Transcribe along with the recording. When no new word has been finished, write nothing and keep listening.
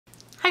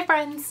Hi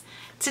friends!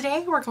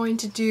 Today we're going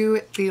to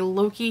do the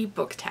Loki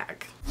book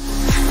tag.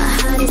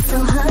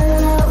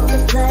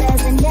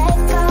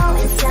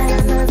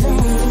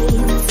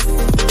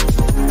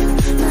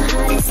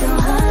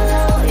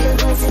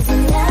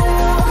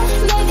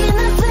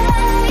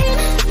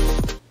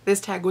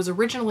 This tag was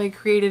originally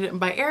created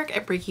by Eric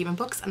at Breakeven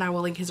Books, and I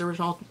will link his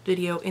original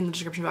video in the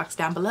description box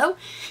down below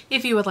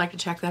if you would like to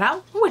check that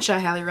out, which I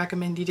highly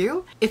recommend you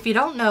do. If you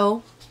don't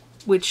know,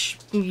 which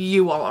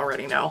you all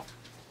already know,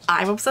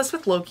 I'm obsessed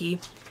with Loki.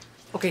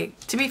 Okay,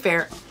 to be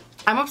fair,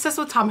 I'm obsessed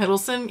with Tom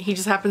Hiddleston. He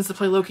just happens to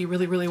play Loki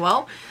really, really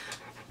well.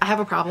 I have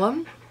a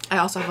problem. I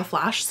also have a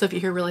flash, so if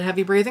you hear really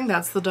heavy breathing,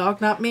 that's the dog,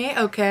 not me,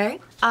 okay?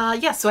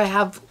 Yeah, so I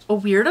have a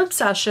weird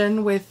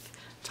obsession with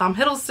Tom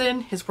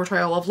Hiddleston, his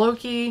portrayal of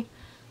Loki,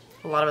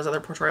 a lot of his other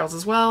portrayals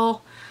as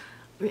well.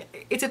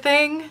 It's a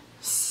thing.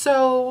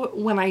 So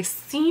when I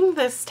seen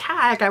this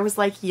tag, I was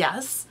like,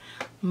 yes,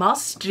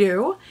 must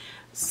do.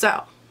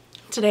 So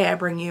today I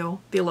bring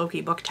you the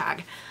Loki book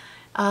tag.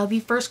 The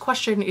first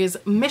question is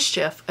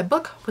Mischief, a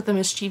book with a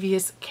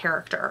mischievous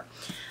character.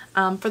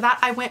 For that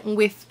I went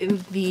with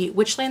the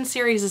Witchland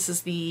series. This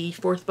is the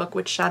fourth book,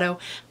 Witch Shadow,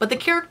 but the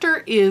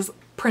character is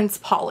Prince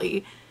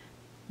Polly.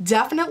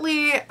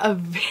 Definitely a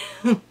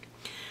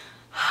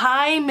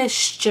high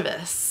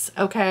mischievous,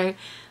 okay?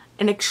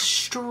 An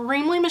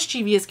extremely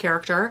mischievous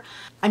character.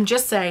 I'm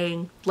just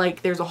saying,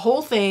 like, there's a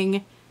whole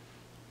thing,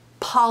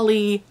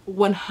 Polly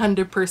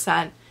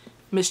 100%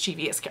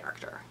 mischievous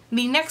character.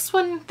 The next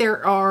one,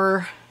 there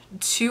are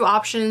two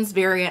options.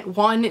 Variant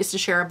 1 is to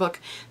share a book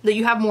that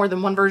you have more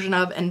than one version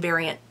of, and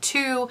variant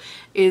 2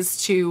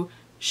 is to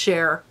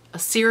share a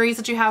series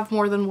that you have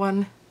more than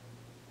one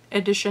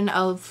edition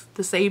of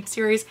the same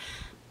series.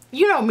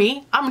 You know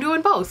me, I'm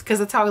doing both because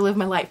that's how I live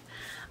my life.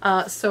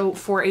 So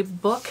for a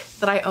book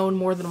that I own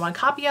more than one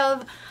copy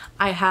of,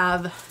 I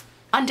have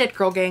Undead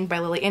Girl Gang by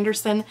Lily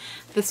Anderson.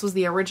 This was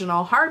the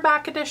original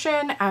hardback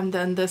edition, and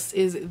then this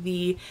is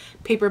the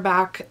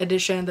paperback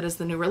edition that is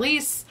the new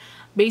release.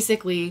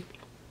 Basically,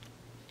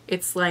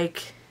 it's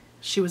like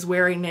she was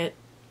wearing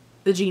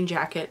the jean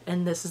jacket,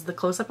 and this is the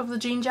close-up of the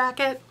jean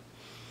jacket.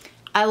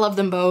 I love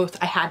them both.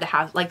 I had to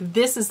have, like,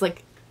 this is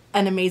like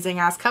an amazing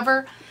ass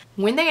cover.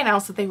 When they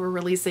announced that they were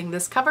releasing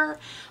this cover,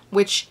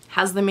 which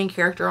has the main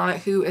character on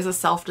it who is a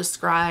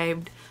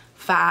self-described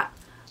fat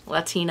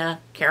Latina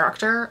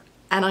character,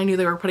 and I knew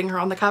they were putting her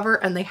on the cover,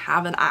 and they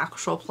have an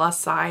actual plus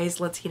size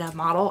Latina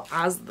model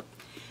I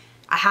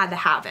had to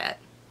have it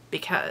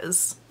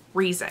because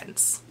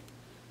reasons.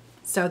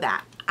 So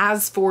that.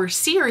 As for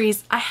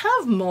series, I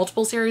have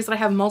multiple series that I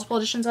have multiple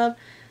editions of.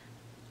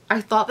 I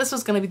thought this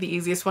was going to be the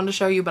easiest one to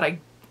show you, but I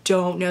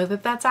don't know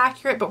that that's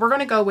accurate. But we're going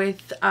to go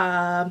with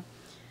The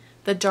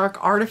Dark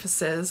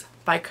Artifices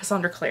by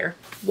Cassandra Clare.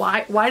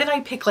 Why did I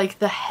pick like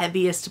the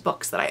heaviest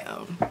books that I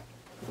own?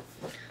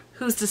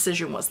 Whose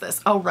decision was this?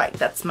 Oh right,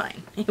 that's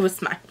mine. It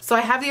was mine. So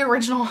I have the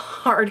original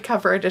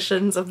hardcover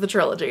editions of the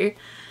trilogy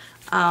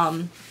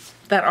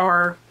that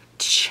are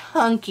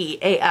chunky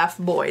AF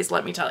boys,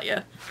 let me tell you.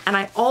 And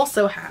I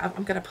also have,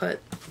 I'm gonna put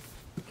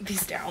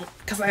these down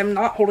because I'm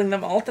not holding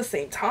them all at the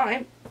same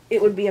time.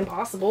 It would be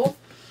impossible.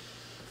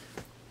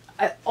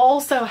 I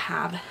also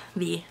have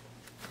the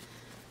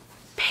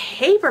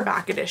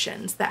paperback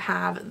editions that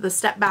have the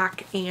step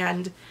back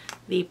and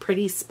the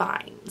pretty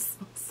spines.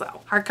 So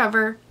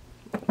hardcover,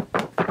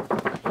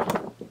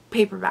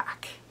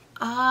 paperback.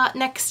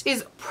 Next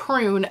is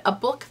Prune, a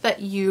book that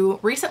you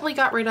recently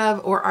got rid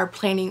of or are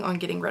planning on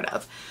getting rid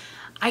of.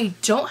 I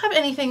don't have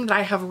anything that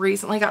I have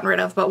recently gotten rid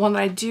of, but one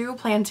that I do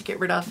plan to get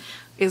rid of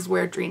is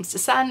Where Dreams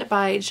Descend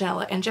by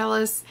Janella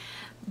Angelis.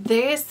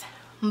 This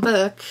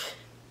book,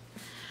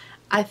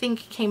 I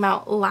think, came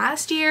out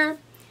last year.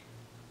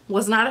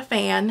 Was not a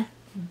fan,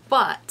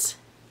 but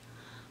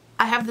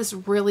I have this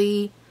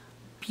really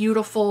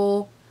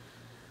beautiful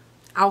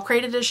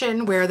Owlcrate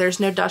edition where there's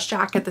no dust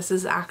jacket. This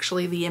is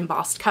actually the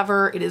embossed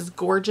cover. It is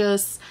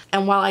gorgeous.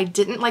 And while I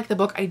didn't like the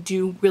book, I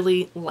do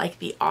really like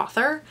the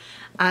author.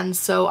 And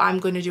so I'm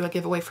going to do a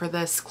giveaway for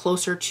this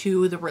closer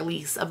to the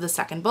release of the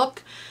second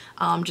book.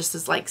 Just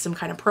as like some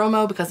kind of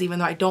promo, because even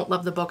though I don't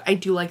love the book, I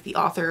do like the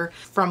author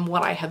from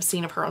what I have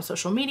seen of her on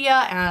social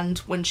media and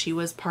when she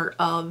was part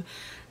of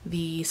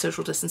the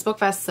Social Distance Book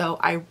Fest. So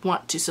I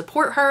want to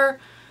support her,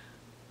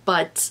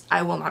 but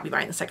I will not be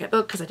buying the second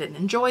book because I didn't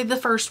enjoy the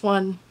first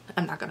one.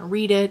 I'm not going to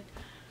read it,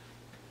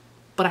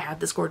 but I have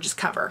this gorgeous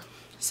cover.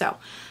 So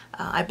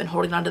I've been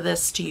holding on to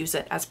this to use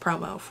it as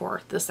promo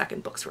for the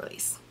second book's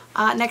release.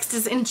 Next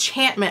is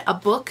Enchantment, a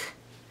book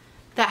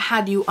that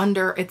had you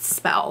under its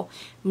spell,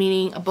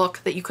 meaning a book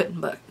that you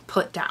couldn't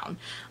put down.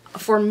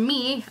 For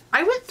me,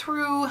 I went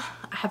through, I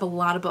have a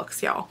lot of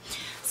books, y'all.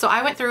 So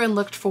I went through and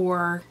looked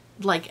for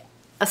like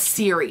a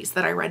series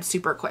that I read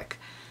super quick.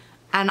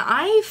 And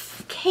I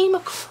came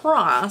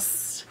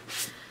across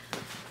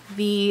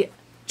the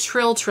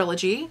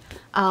trilogy,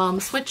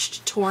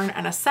 Switched, Torn,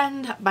 and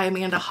Ascend by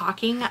Amanda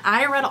Hocking.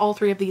 I read all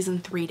three of these in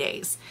 3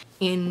 days.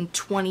 In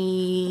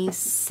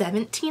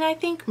 2017, I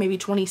think, maybe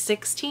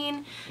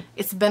 2016.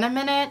 It's been a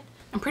minute.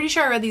 I'm pretty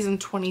sure I read these in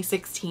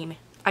 2016.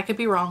 I could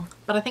be wrong,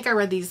 but I think I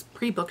read these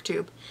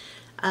pre-Booktube.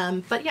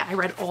 But yeah, I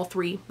read all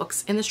 3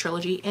 books in this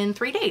trilogy in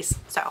 3 days.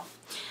 So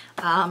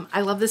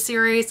I love this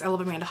series. I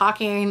love Amanda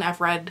Hocking.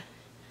 I've read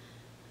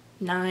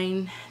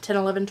 9, 10,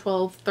 11,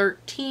 12,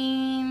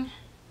 13,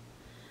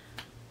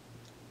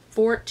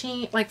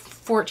 14, like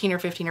 14 or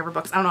 15 of her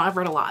books. I don't know. I've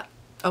read a lot.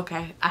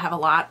 Okay. I have a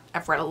lot.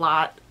 I've read a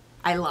lot.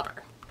 I love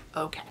her.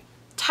 Okay.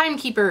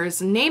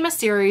 Timekeepers. Name a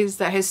series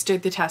that has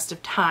stood the test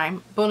of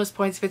time. Bonus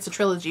points if it's a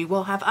trilogy.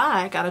 Well, have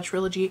I got a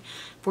trilogy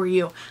for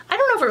you? I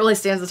don't know if it really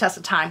stands the test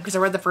of time because I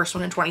read the first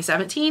one in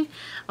 2017.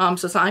 So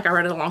it's not like I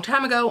read it a long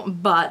time ago,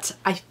 but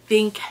I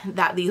think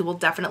that these will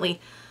definitely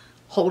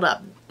hold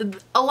up.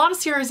 A lot of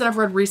series that I've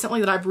read recently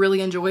that I've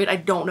really enjoyed, I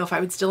don't know if I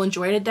would still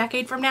enjoy it a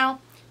decade from now.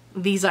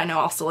 These I know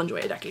I'll still enjoy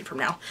a decade from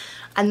now.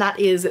 And that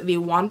is the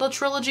Wanda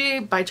trilogy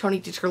by Tony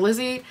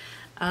DiTerlizzi.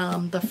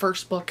 The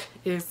first book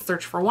is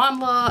Search for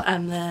Wanda,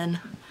 and then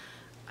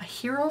A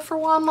Hero for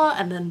Wanda,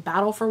 and then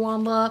Battle for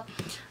Wanda.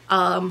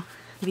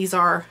 These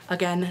are,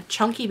 again,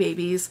 chunky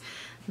babies.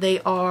 They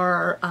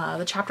are,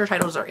 the chapter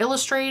titles are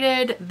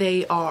illustrated.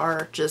 They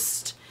are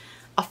just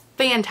a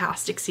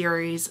fantastic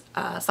series,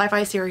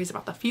 sci-fi series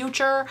about the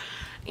future,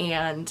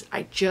 and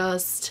I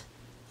just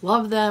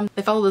love them.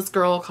 They follow this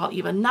girl called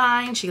Eva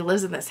 9. She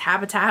lives in this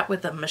habitat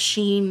with a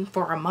machine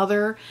for a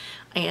mother,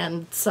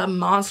 and some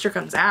monster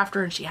comes after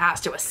her and she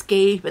has to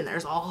escape, and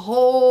there's a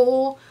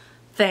whole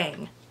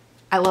thing.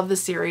 I love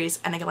this series,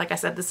 and again, like I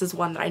said, this is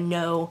one that I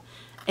know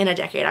in a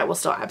decade I will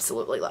still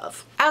absolutely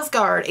love.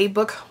 Asgard, a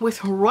book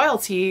with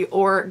royalty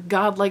or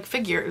godlike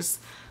figures.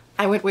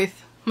 I went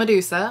with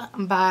Medusa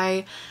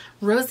by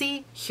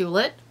Rosie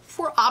Hewlett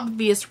for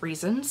obvious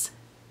reasons.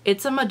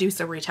 It's a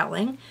Medusa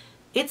retelling.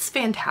 It's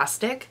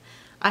fantastic.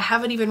 I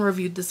haven't even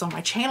reviewed this on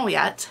my channel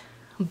yet,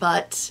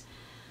 but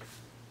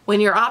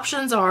when your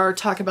options are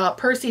talk about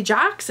Percy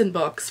Jackson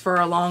books for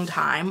a long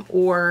time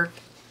or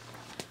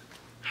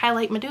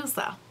highlight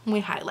Medusa, we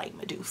highlight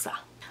Medusa.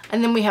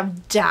 And then we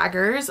have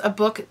Daggers, a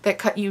book that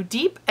cut you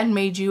deep and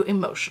made you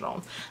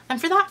emotional. And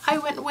for that, I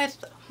went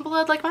with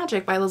Blood Like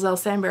Magic by Lizelle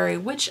Stanbury,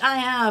 which I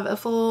have a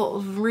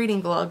full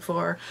reading vlog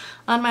for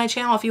on my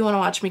channel if you want to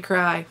watch me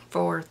cry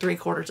for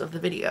 3/4 of the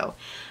video.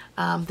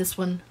 This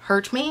one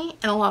hurt me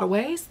in a lot of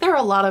ways. There are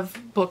a lot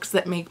of books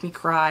that make me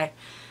cry,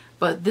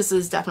 but this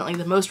is definitely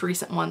the most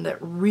recent one that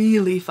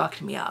really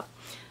fucked me up.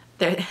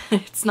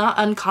 It's not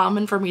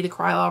uncommon for me to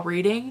cry while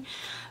reading,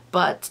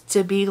 but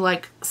to be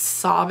like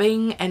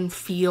sobbing and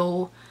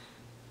feel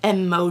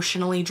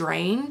emotionally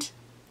drained,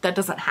 that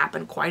doesn't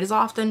happen quite as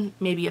often,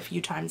 maybe a few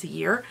times a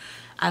year.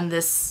 And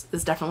this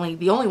is definitely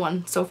the only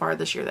one so far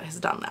this year that has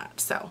done that.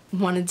 So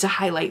wanted to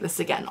highlight this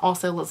again.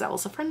 Also,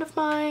 Lizelle's a friend of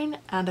mine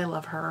and I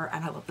love her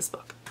and I love this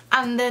book.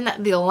 And then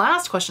the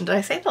last question, did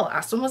I say the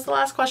last one was the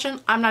last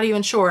question? I'm not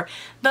even sure.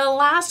 The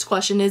last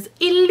question is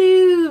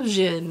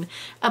Illusion,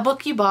 a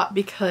book you bought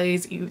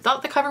because you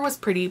thought the cover was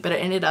pretty, but it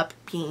ended up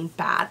being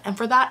bad. And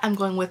for that, I'm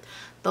going with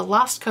The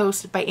Lost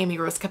Coast by Amy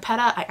Rose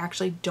Capetta. I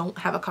actually don't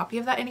have a copy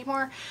of that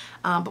anymore.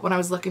 But when I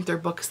was looking through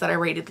books that I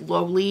rated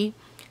lowly,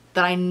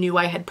 that I knew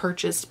I had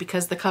purchased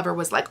because the cover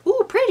was like,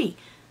 ooh, pretty,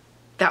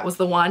 that was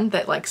the one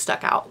that like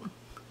stuck out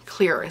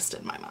clearest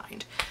in my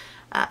mind.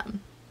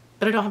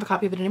 But I don't have a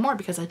copy of it anymore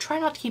because I try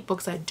not to keep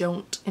books I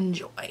don't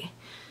enjoy.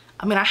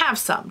 I mean, I have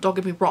some, don't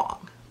get me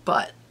wrong,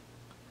 but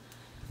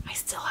I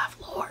still have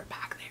lore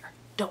back there.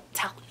 Don't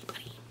tell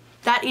anybody.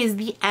 That is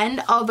the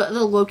end of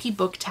the Loki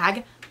book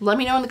tag. Let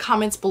me know in the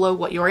comments below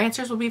what your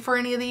answers would be for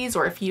any of these,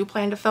 or if you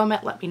plan to film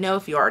it, let me know.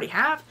 If you already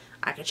have,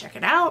 I could check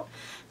it out.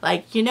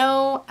 Like, you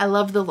know, I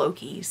love the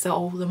Loki,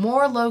 so the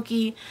more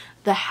Loki,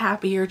 the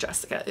happier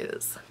Jessica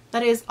is.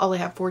 That is all I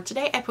have for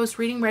today. I post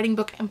reading, writing,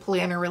 book, and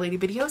planner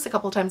related videos a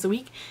couple of times a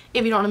week.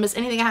 If you don't want to miss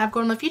anything I have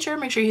going in the future,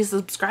 make sure you hit the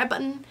subscribe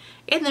button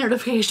and the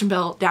notification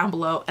bell down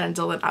below. And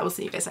until then, I will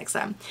see you guys next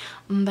time.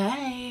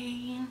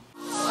 Bye.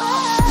 My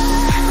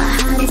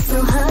heart is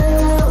so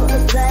hollow, the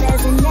blood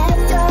has an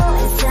echo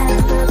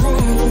inside the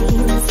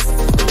veins.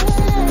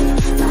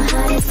 My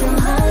heart is so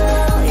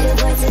hollow, your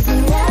voice is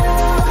an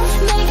arrow,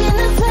 making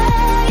the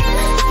pain.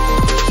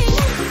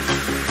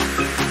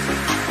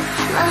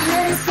 My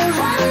heart is so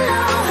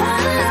hollow.